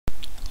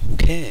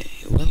Okay,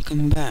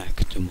 welcome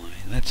back to my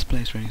Let's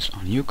Play series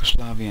on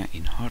Yugoslavia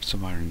in Hearts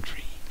of Iron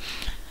 3.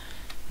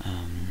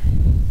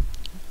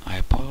 I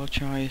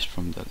apologize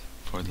for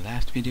the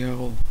last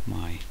video.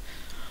 My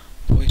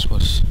voice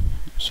was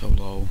so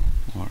low,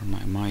 or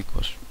my mic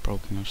was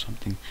broken or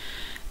something,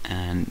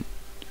 and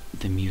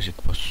the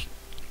music was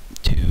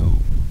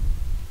too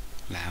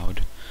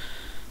loud.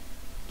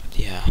 But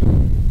yeah,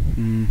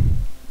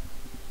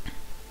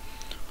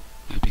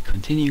 I'll be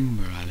continuing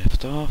where I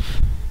left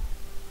off.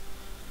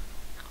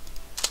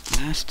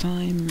 Last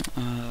time,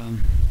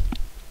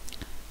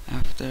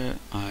 after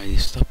I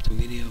stopped the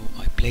video,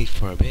 I played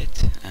for a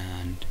bit,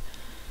 and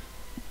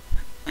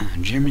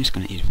Germany's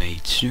gonna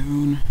invade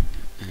soon,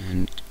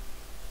 and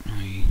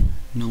I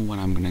know what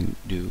I'm gonna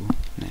do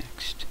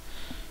next.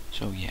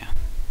 So yeah,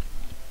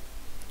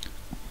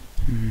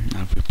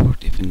 I'll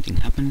report if anything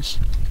happens.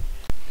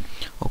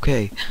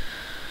 Okay,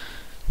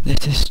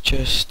 this is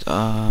just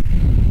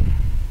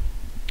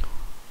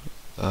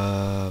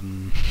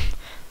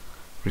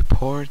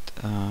report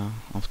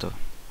of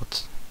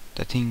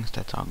the things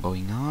that are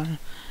going on.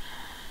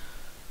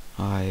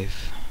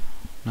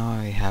 Now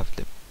I have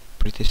the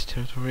British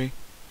territory,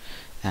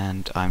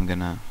 and I'm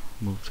gonna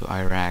move to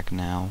Iraq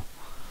now.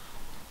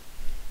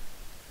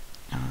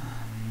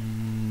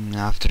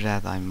 After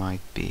that, I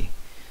might be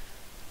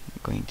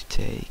going to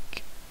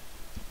take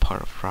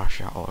part of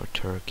Russia or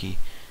Turkey,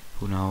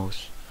 who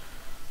knows.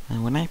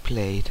 And when I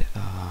played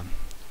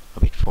a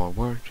bit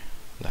forward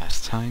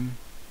last time,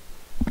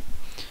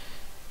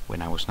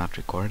 when I was not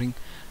recording,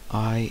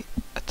 I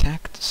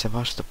attacked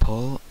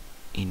Sevastopol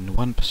in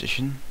one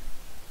position.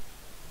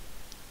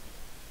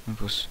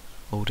 It was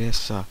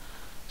Odessa,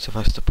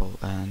 Sevastopol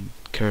and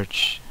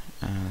Kerch.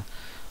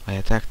 I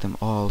attacked them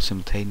all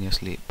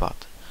simultaneously,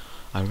 but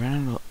I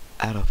ran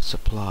out of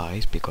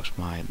supplies because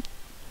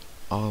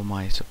all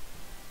my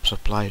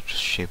supply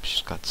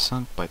ships got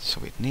sunk by the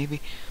Soviet Navy.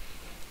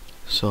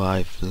 So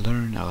I've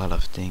learned a lot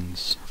of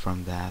things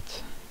from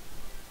that.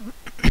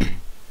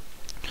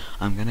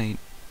 I'm gonna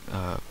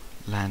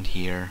land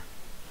here,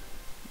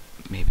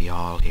 maybe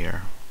all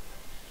here,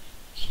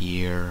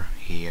 here,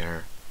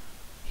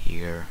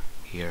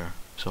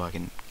 so I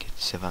can get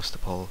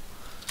Sevastopol,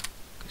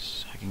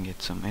 because I can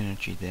get some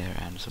energy there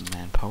and some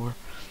manpower.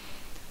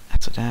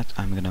 After that,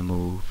 I'm gonna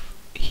move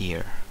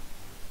here,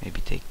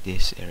 maybe take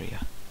this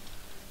area,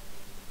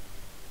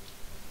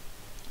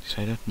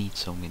 so I don't need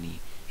so many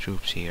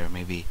troops here,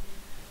 maybe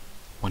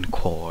one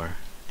corps,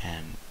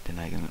 and then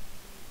I can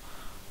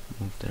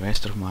move the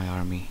rest of my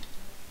army.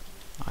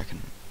 I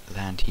can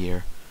land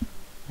here.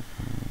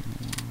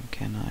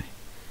 Can I?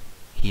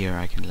 Here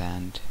I can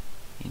land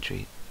in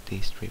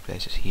these three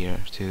places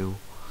here too.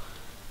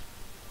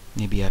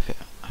 Maybe I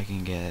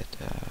can get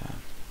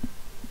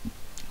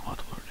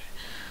what were they?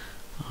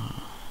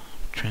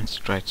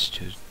 Transtrates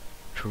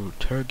through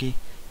Turkey.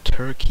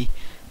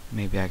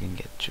 Maybe I can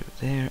get through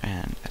there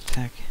and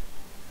attack.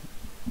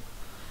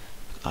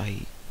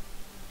 I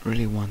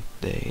really want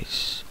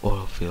these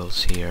oil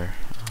fields here.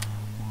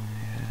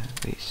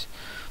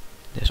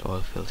 This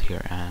oil field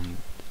here and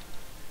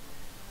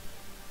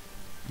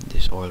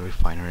this oil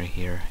refinery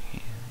here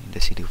in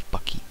the city of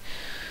Baki.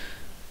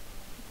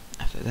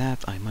 After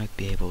that, I might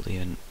be able to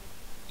even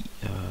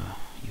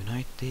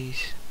unite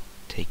these,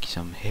 take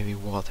some heavy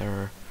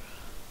water,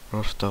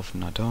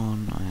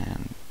 Rostov-na-Don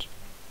and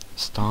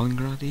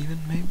Stalingrad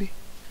even, maybe.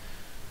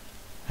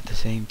 At the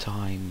same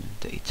time,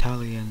 the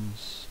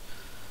Italians,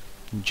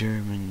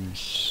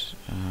 Germans,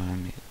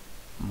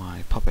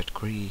 my puppet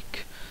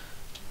Greek,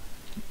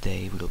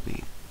 they will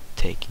be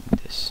taking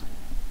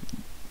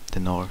the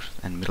North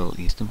and Middle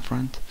Eastern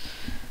front,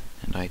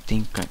 and I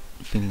think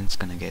Finland's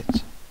gonna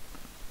get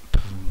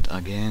burned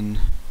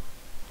again.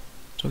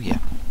 So yeah,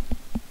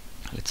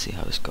 let's see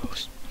how this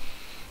goes.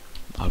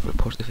 I'll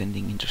report if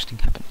anything interesting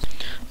happens.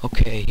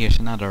 Okay, here's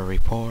another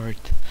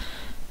report.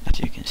 As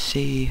you can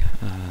see,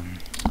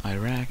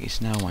 Iraq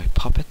is now my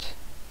puppet.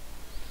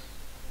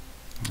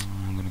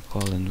 I'm gonna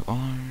call into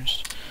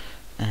arms,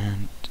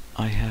 and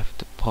I have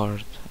the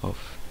part of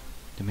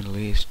the Middle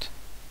East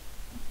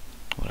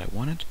what I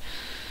wanted.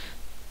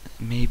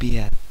 Maybe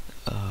at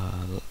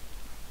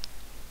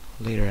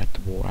later at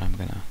the war I'm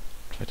gonna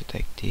try to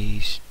take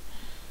these,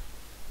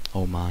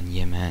 Oman,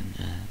 Yemen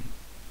and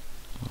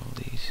all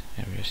these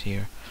areas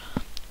here,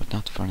 but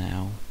not for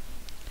now.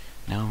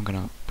 Now I'm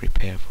gonna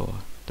prepare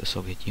for the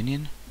Soviet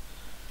Union,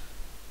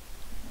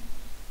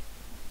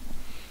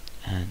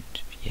 and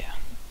yeah.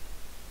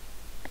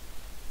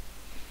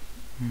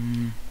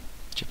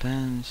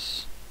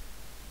 Japan's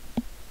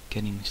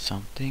getting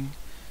something.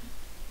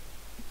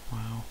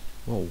 Wow.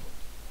 Whoa.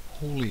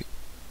 Holy.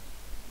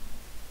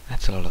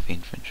 That's a lot of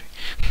infantry.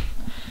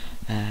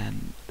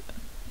 And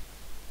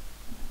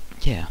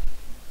yeah.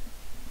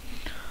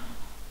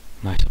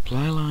 My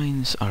supply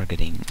lines are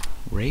getting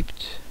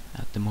raped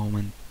at the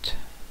moment.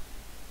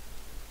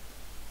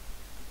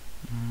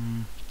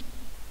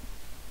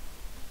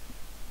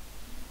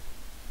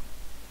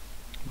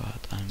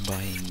 But I'm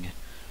buying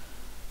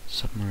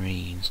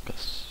submarines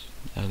because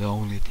The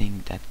only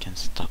thing that can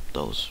stop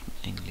those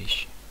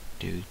English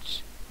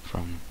dudes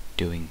from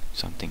doing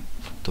something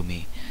to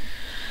me.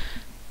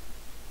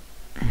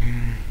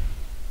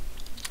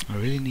 I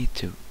really need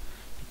to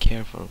be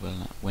careful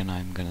when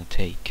I'm gonna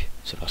take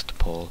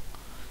Sevastopol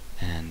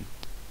and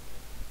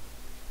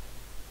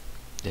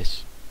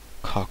this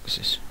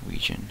Caucasus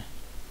region.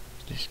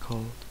 Is this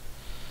called?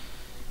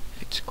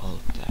 If it's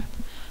called that,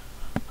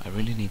 I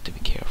really need to be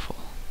careful.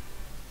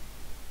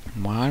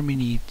 My army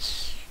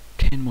needs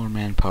 10 more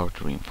manpower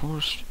to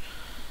reinforce,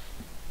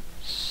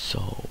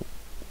 so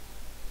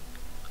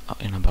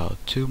in about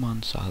 2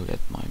 months I'll get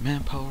my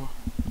manpower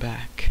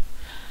back,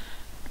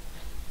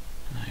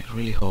 and I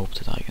really hope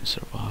that I can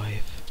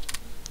survive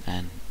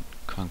and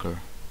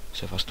conquer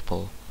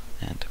Sevastopol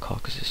and the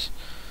Caucasus.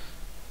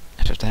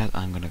 After that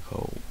I'm gonna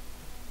go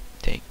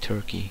take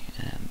Turkey,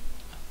 and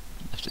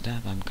after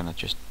that I'm gonna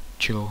just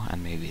chill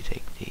and maybe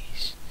take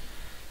these.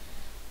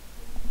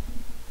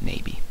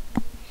 Maybe.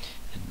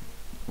 And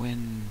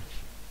when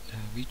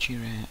Vichy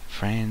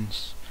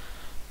France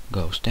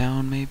goes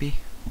down, maybe,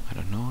 I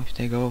don't know if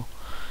they go,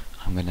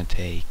 I'm gonna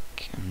take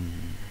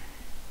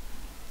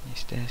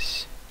is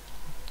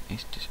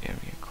this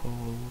area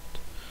called,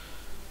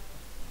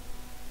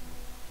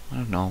 I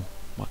don't know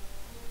what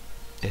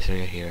this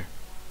area here,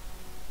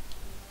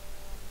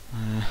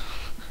 if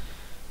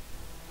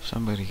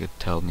somebody could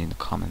tell me in the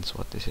comments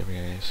what this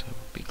area is, I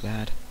would be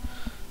glad.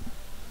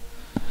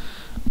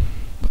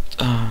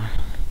 But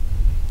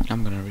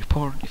I'm gonna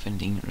report if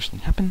anything interesting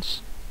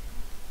happens.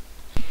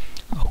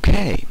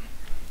 Okay.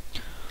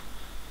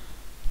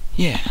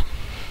 Yeah.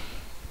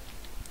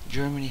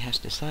 Germany has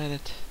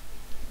decided to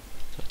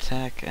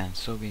attack, and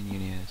Soviet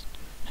Union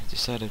has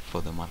decided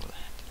for the motherland.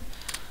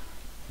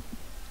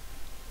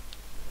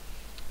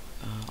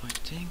 I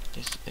think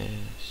this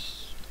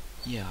is,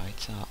 yeah,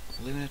 it's a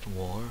limited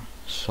war,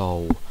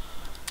 so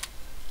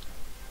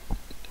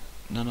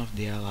none of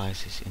the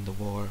allies is in the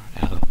war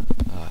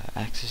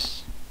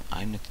axis.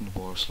 I'm not in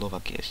war,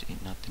 Slovakia is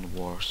not in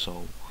war,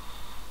 so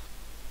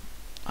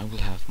I will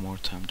have more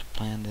time to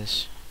plan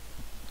this.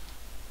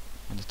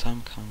 When the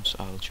time comes,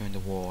 I'll join the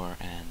war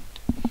and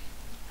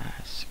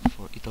ask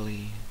for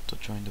Italy to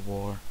join the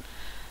war.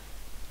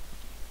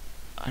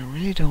 I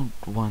really don't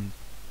want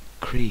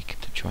Greek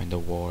to join the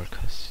war,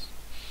 cause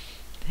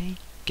they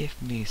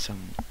give me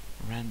some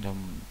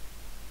random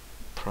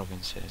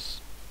provinces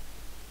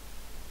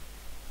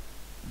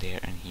there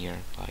and here.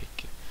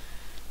 Like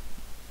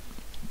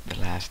the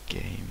last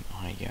game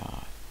I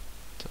got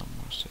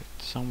almost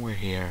somewhere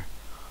here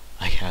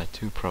I got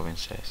 2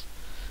 provinces,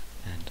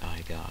 and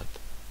I got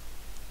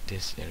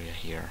this area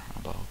here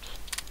about,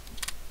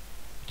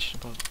 which is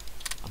about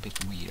a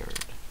bit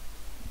weird.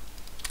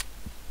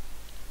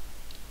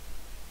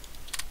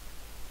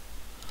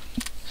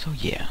 So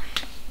yeah,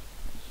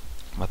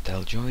 but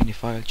they'll join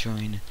if I'll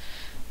join,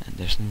 and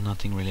there's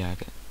nothing really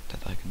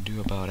that I can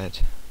do about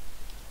it.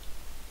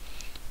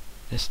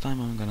 This time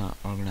I'm gonna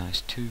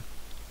organize 2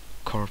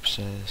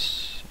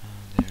 corpses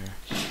there,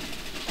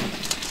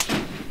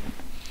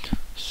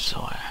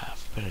 so I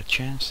have better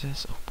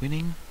chances of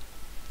winning.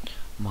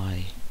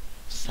 My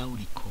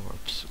Saudi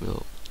corps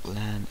will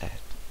land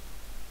at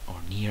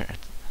or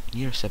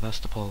near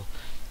Sevastopol,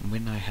 and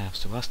when I have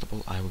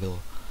Sevastopol I will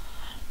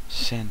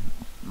send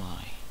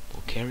my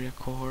Bulgaria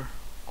corps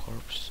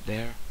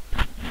there,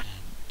 and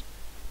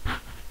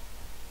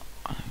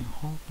I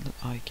hope that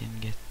I can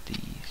get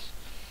these.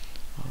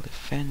 I'll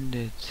defend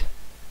it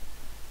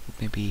with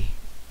maybe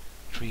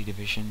 3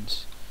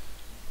 divisions,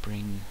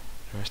 bring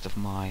the rest of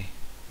my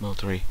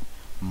military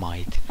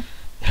might,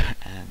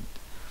 and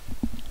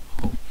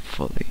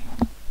hopefully,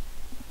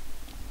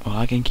 well,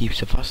 I can keep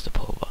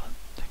Sevastopol, but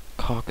the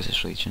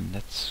Caucasus region,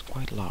 that's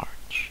quite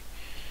large.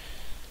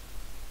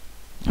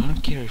 I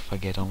don't care if I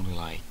get only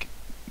like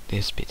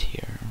this bit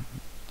here.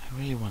 I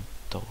really want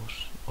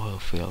those oil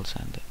fields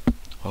and the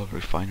oil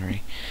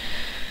refinery,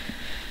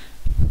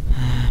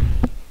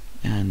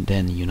 and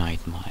then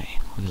unite my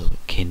little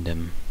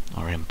kingdom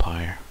or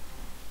empire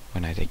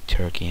when I take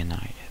Turkey, and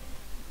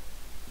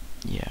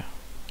yeah,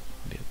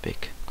 be a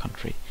big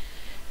country.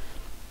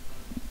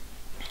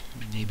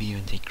 Maybe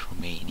even take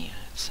Romania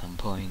at some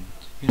point,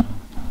 you know,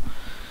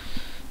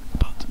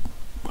 but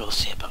we'll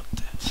see about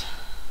that.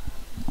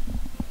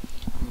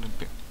 I'm gonna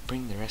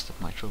bring the rest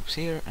of my troops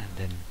here and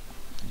then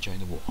join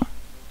the war.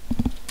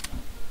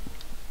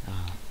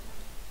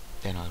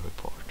 Then I'll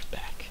report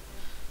back.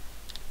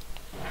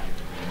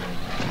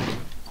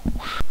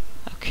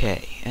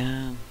 Okay,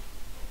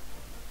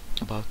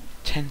 about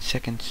 10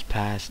 seconds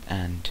passed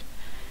and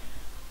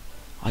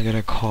I got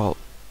a call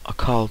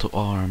to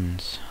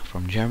arms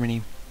from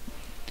Germany.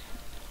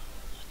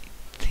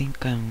 I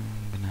think I'm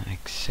gonna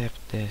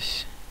accept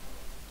this.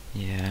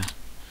 Yeah.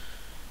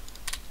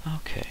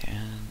 Okay,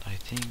 and I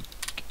think,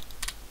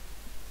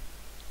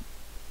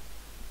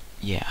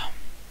 yeah,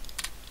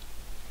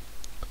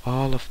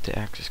 all of the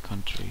Axis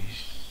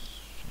countries.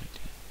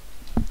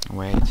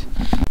 Wait.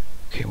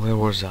 Okay, where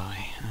was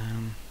I?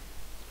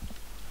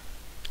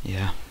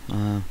 Yeah.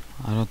 I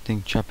don't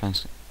think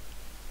Japan's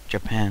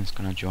Japan's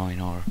gonna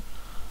join, or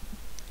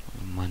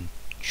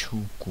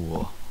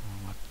Manchukuo.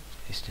 What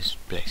is this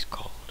place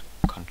called?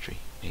 Country,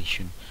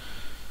 nation.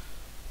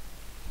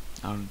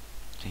 I don't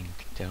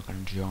think they're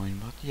gonna join,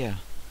 but yeah.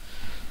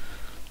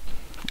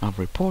 I'll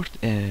report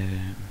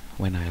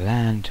when I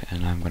land,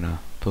 and I'm gonna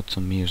put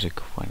some music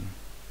when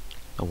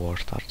the war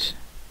starts.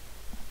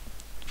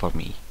 For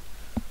me,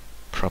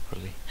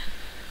 properly.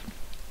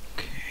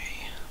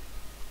 Okay.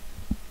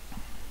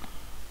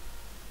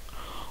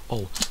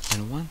 Oh,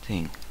 and one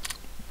thing.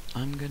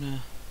 I'm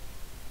gonna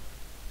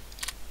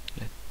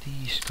let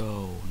these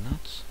go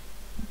nuts.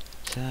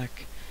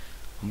 Attack.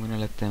 I'm gonna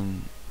let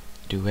them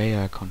do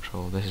AI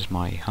control. This is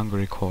my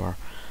Hungary core,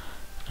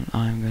 and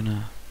I'm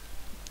gonna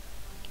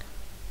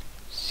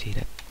see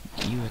that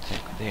you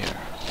attack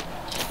there.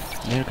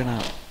 They're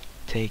gonna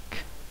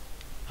take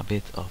a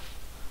bit of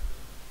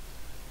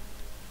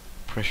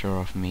pressure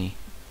off me.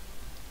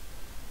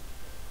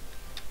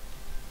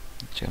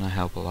 It's gonna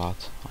help a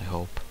lot, I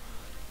hope.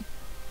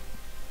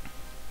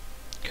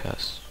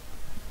 Because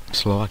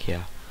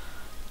Slovakia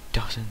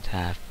doesn't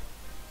have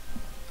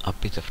a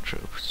bit of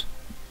troops.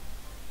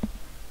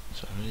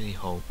 So I really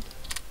hope.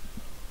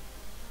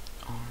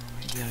 Or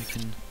maybe I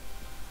can...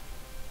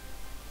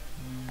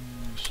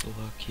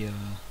 Slovakia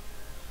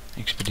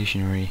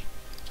Expeditionary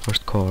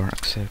First Corps,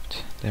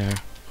 accept there.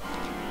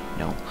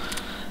 No.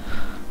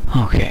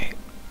 Okay.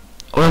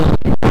 Well,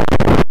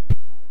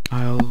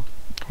 I'll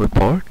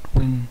report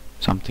when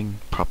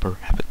something proper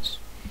happens.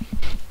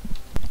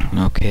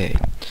 Okay.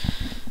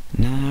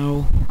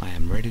 Now I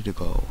am ready to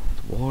go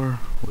to war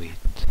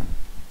with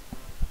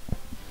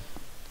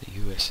the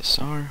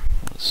USSR,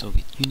 or the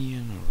Soviet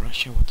Union, or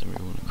Russia, whatever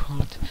you want to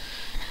call it.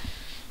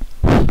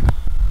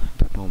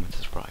 But moment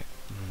is right.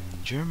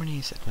 Germany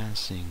is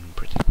advancing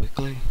pretty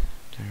quickly.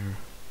 They're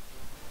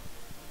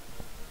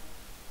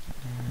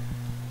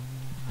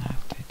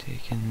have they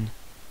taken?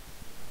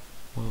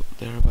 Well,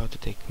 they're about to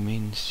take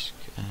Minsk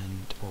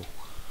and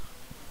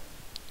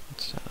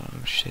what's that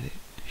other city?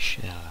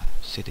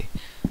 City,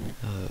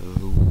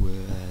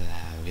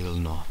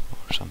 Vilna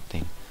or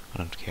something. I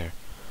don't care.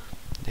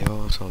 They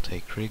also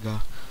take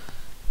Riga.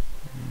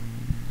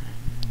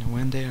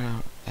 When they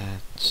are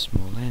at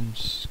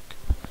Smolensk,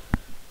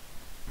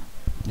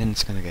 then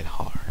it's gonna get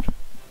hard.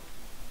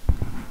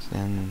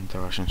 Then the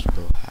Russians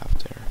will have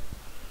their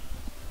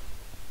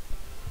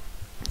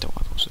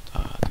what was it?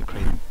 The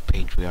Great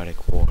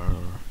Patriotic War,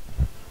 or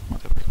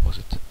whatever it was.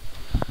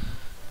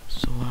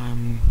 So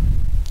I'm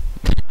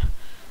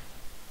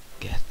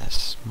get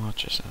as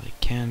much as I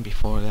can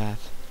before that,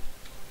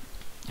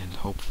 and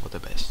hope for the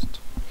best.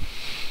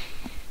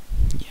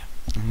 Yeah,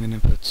 I'm gonna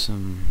put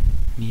some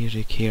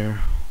music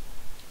here,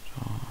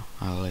 so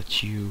I'll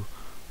let you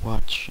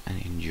watch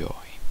and enjoy.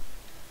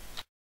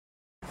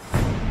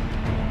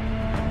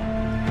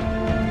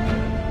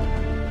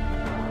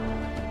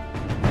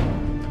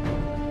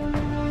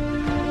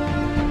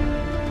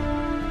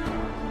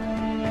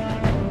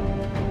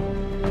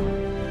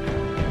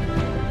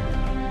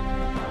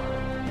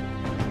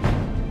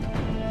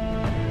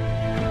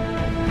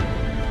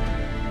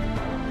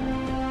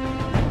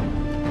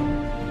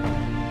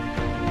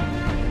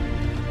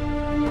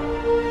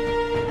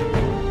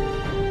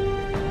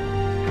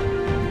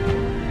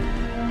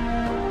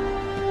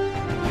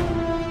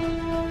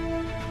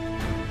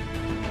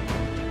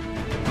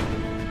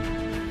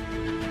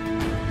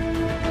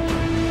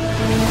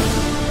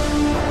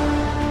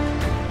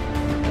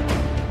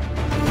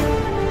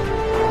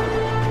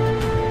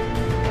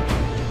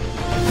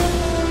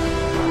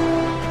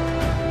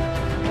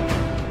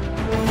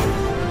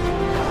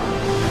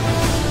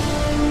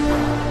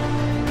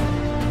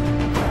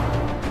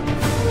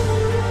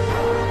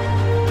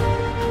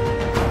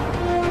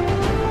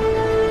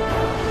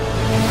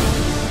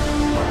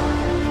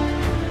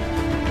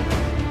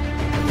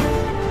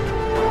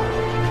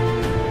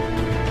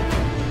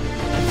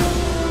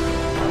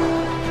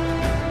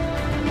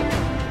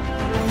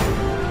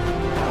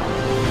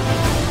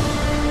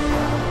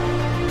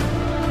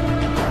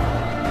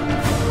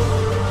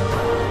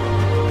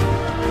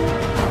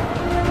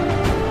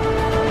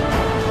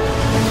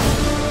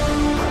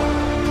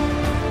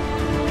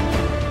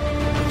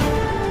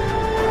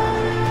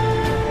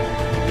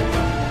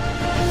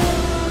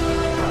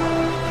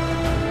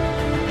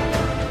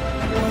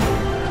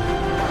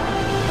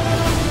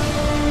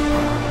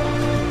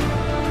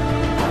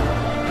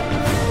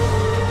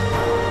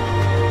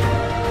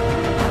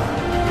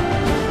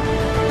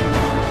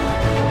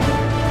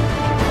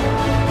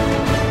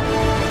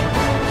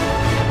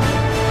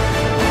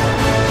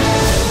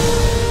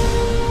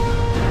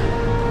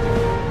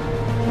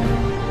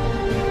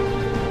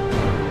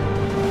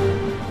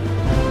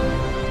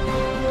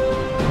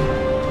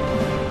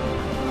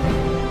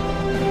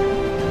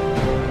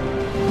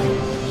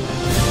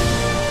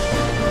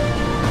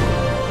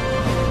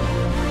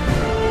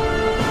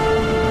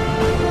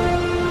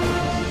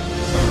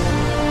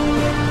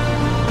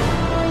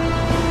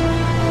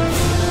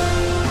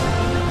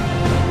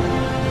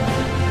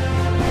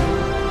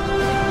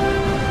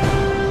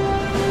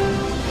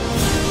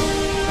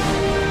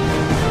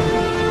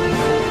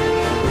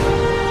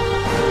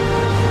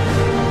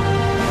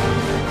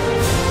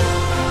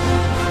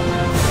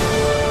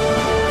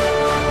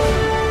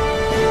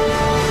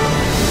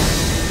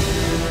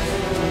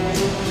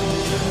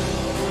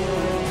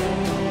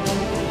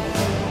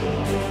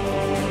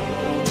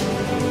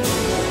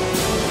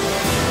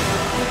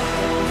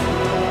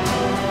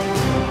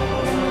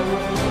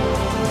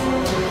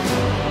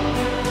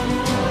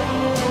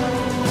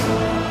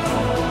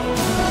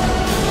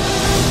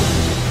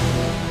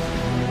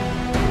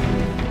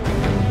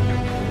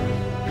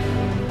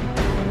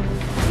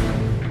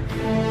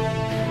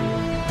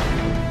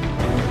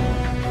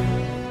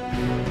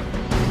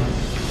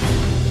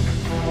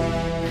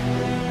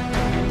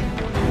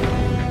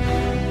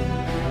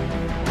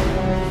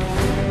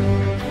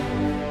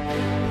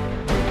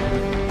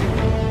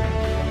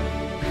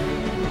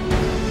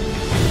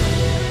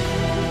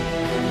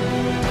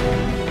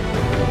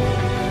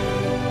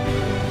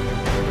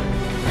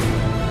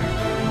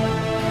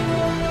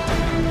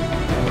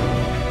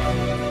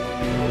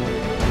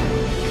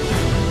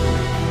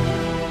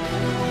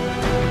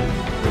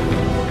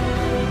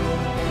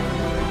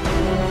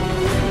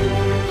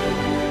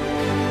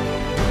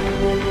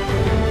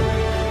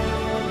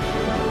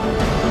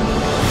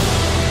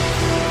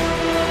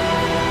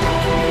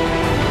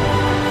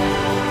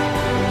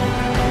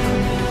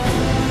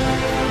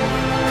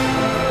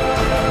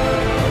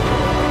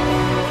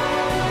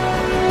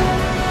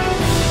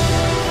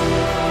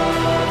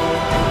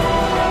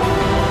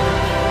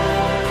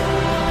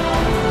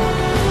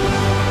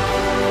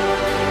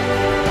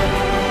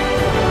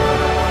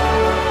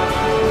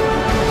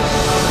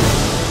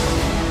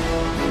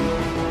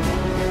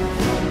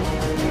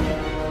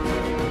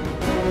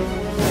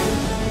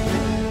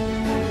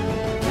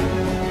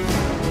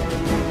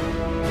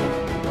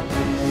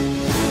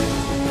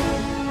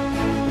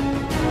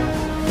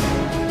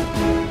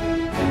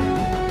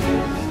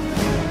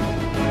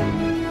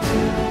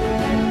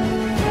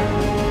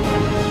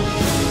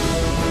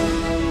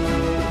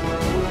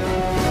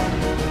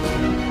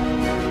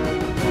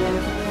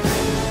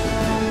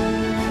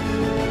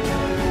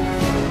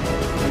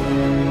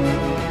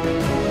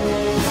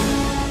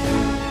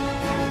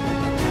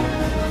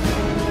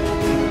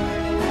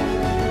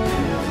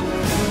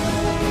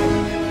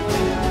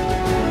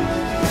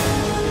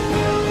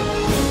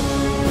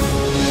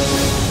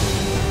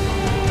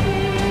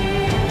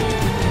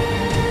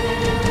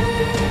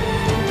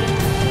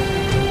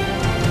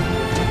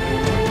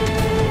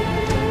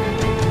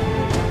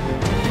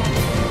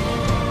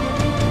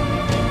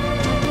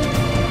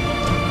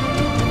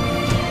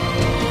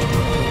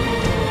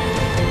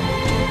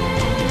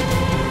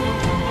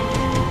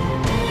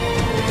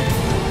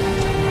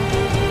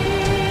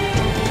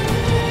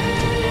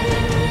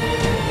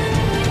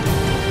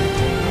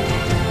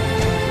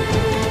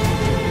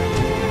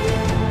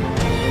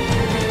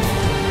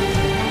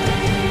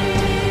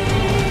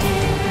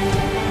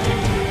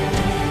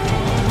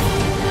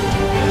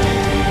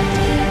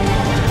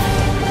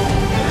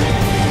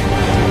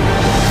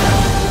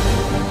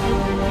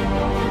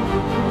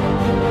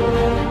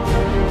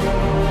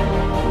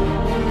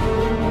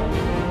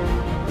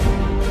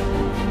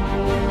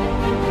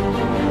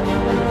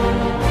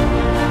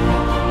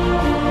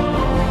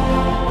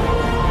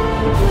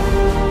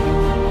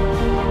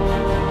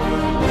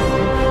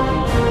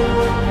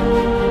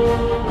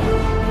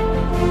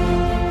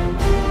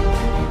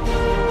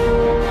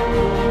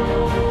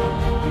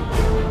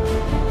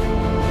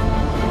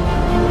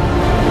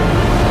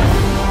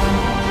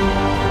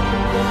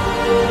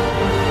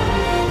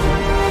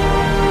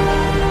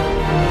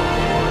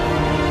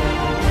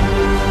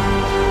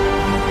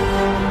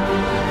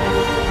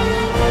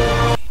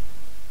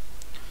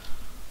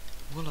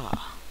 Voila!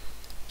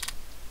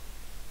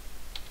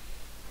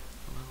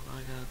 Well,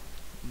 I got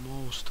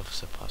most of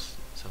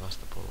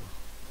Sevastopol,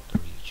 the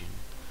region.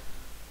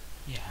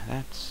 Yeah,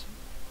 that's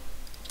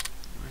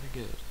really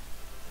good.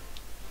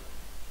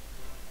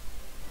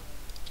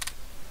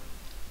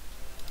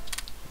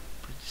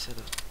 Pretty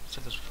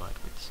satisfied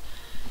with this.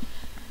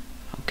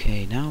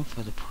 Okay, now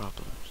for the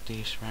problems.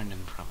 These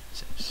random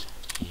provinces.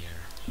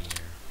 Here.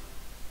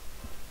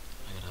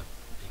 I got a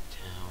big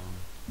town.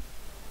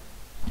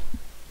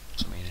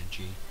 Some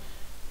energy.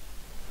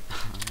 I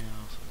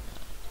also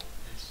got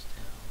this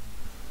town,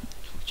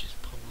 which is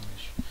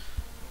Polish.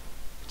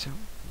 So,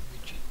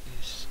 which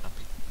is a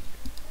bit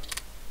weird.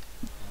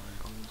 I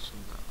also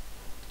got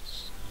this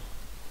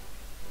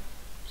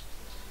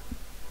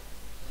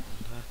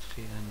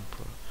Latvian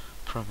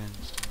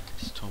province and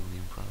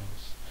Estonian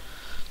province.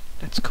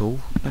 That's cool.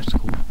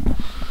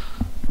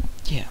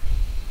 Yeah.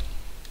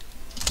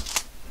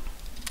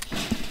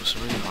 It was a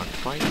really hard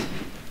fight.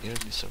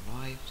 Barely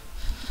survived.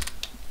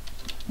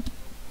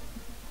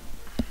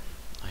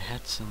 I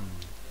had some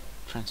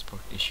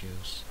transport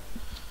issues.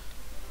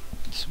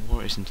 This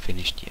war isn't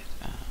finished yet.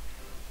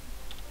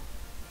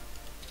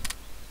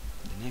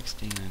 The next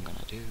thing I'm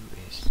gonna do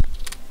is,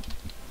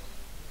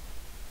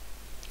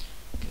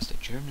 because the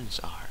Germans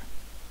are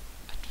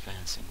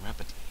advancing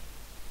rapidly.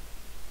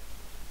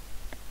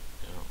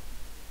 They're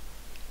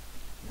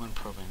one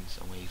province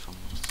away from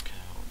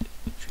Moscow,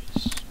 which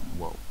is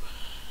whoa.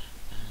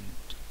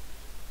 And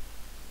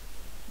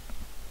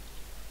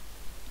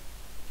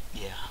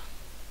yeah.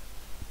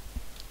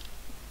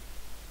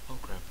 Oh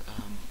crap.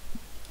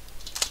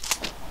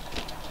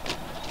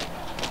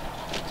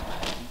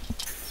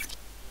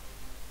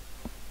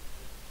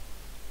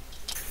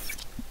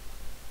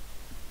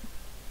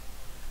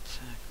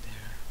 Attack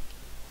there.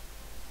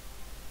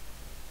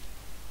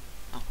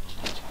 Oh,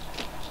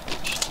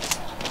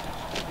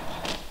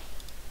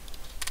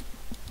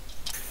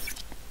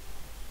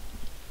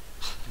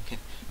 okay,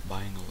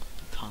 buying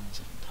tons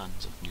and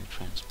tons of new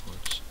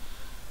transports.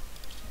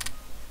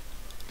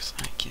 Because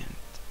I can't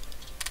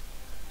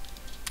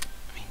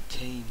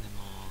maintain them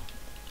all.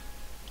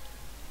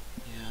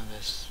 Yeah,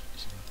 this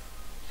isn't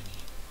any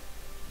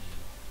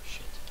new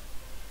shit.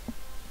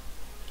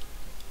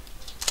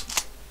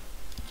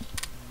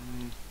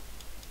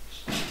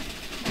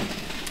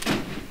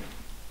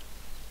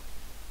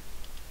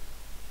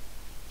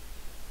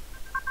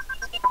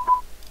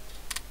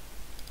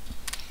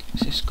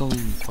 This is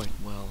going quite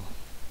well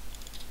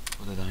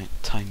for the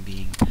time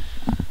being.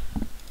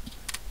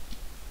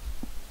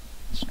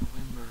 It's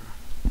November.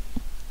 I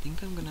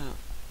think I'm gonna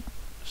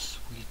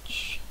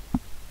switch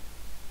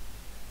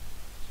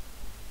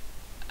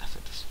after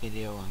this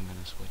video. I'm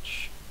gonna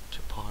switch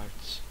to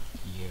parts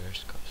of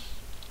years, cause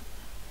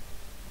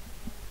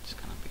it's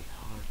gonna be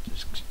hard to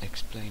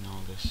explain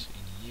all this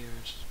in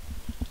years.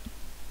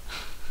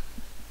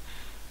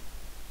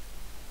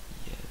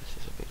 Yeah, this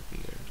is a bit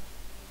weird.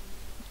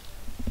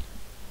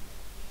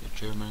 The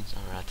Germans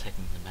are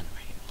attacking the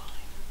Mannerheim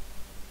line,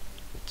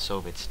 with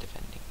Soviets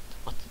defending it.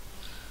 What?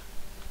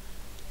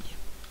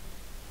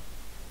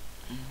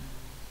 Yeah.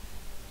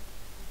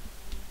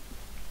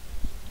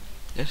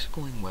 This is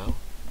going well.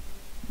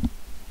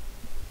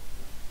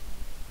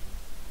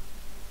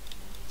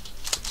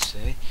 Let's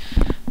say.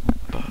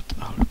 But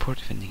I'll report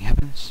if anything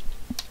happens.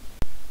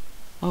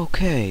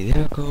 Okay,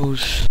 there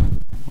goes.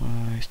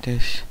 Is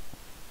this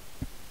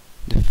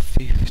the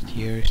 5th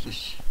year? Is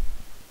this?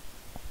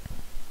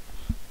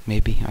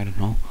 Maybe, I don't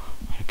know.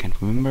 I can't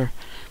remember.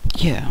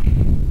 But yeah,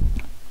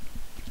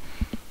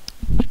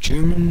 the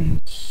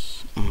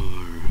Germans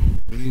are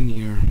really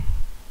near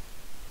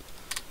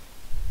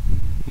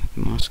at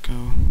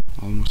Moscow,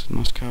 almost at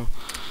Moscow.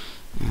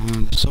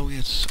 The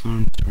Soviets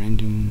aren't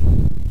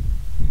surrendering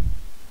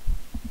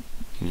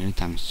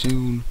anytime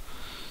soon,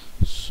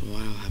 so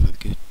I'll have a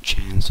good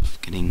chance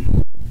of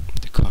getting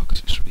the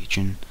Caucasus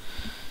region.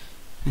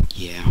 And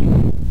yeah,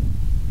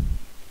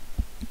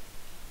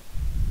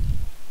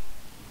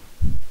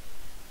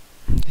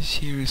 this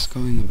here is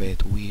going a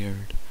bit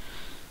weird.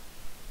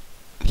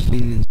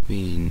 Finland's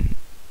been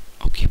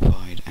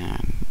occupied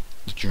and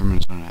the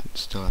Germans are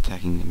still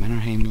attacking the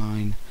Mannerheim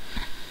line.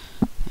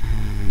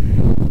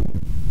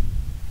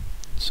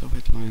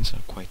 Soviet lines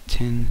are quite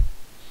thin.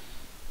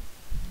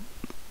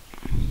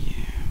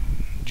 Yeah,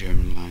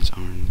 German lines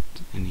aren't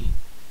any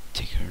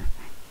thicker,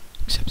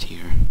 except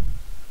here.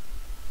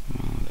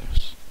 Well,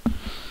 there's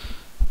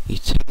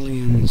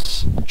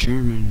Italians,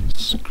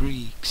 Germans,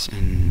 Greeks,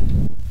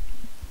 and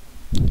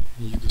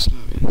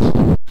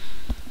Yugoslavians.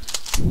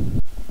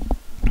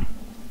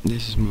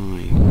 This is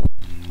my,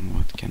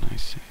 what can I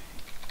say?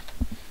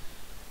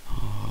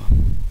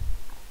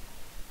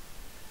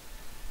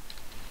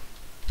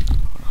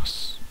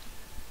 Rus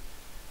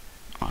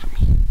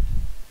army.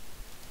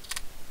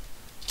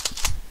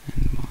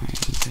 And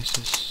this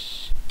is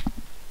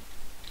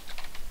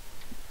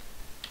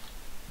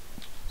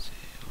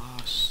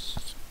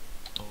Sevastopol.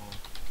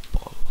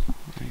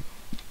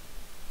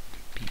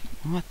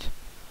 What?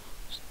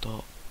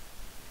 Stop.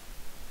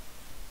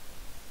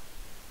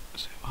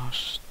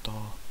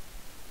 Sevastopol.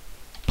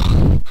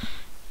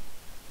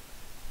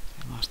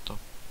 Sevastopol.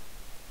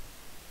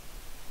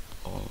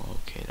 Oh,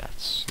 okay,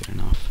 that's good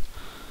enough.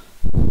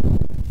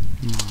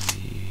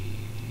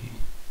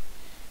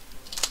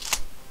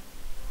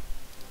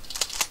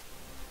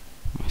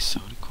 My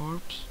Saudi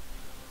Corps,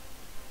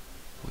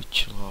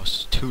 which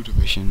lost 2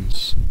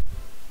 divisions.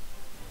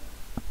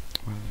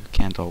 Well, you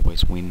can't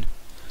always win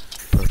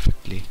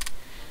perfectly.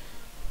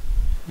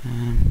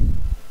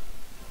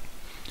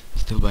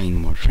 Still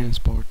buying more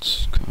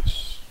transports,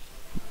 because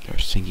they're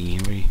sinking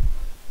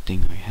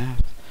everything I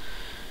have.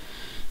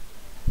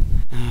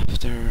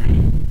 After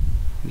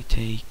we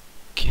take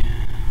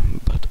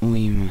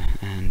Batuim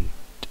and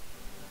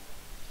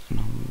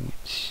no,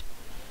 it's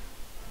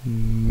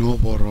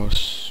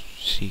Novorossiysk,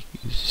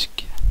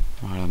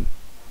 I don't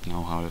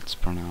know how it's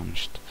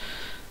pronounced,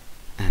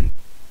 and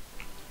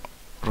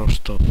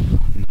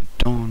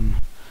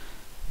Rostov-na-Don.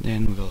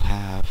 Then we'll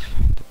have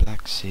the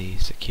Black Sea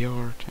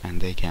secured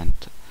and they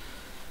can't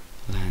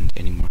land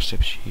any more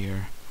ships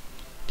here.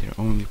 Their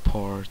only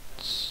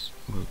ports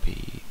will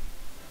be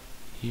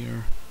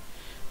here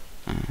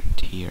and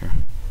here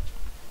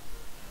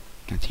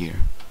and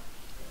here,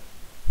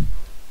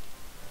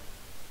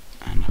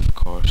 and of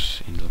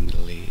course in the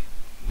Middle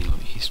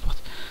East,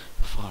 but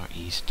Far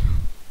East.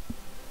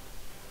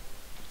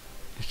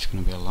 It's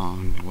gonna be a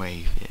long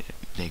way if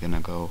they're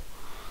gonna go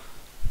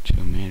to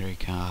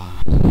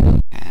America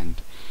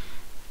and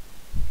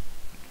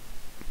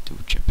to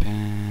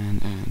Japan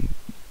and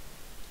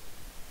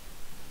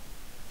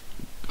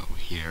go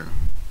here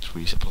to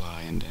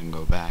resupply and then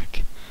go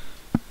back.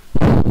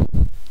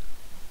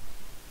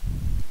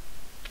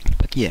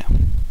 But yeah,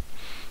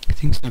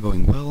 things are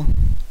going well.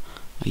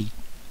 I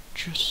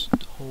just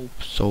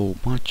hope so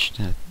much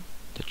that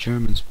the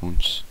Germans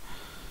won't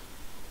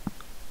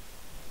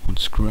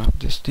screw up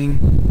this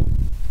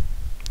thing,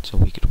 so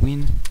we could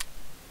win.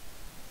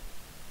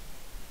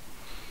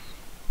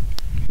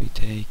 We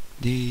take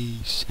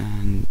these,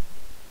 and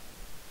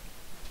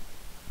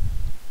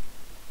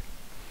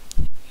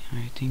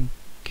I think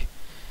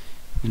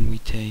when we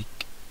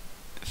take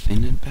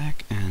Finland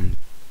back and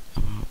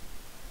about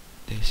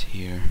this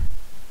here,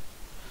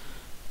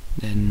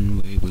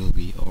 then we will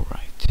be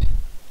alright.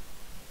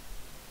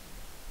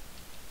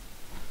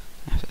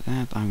 After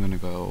that I'm gonna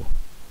go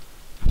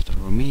after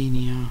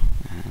Romania,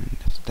 and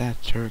after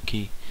that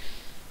Turkey,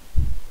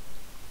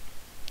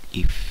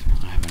 if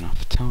I have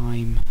enough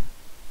time.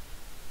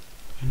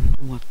 I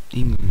don't know what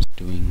England's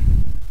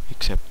doing,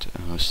 except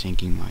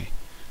sinking my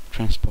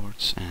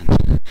transports,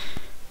 and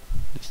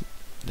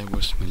there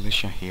was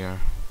militia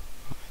here.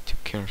 I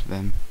took care of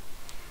them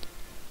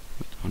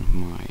with one of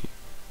my...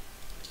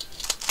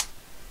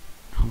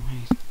 how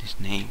is this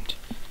named?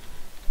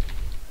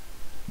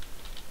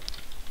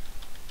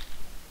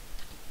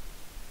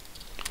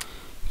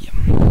 Yeah,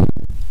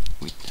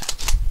 with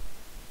that.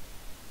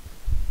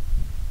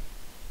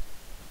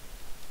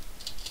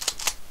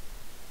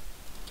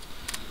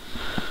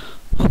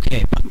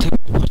 Okay, but thanks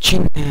for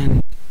watching,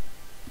 and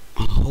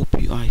I hope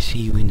I see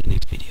you in the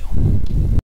next video.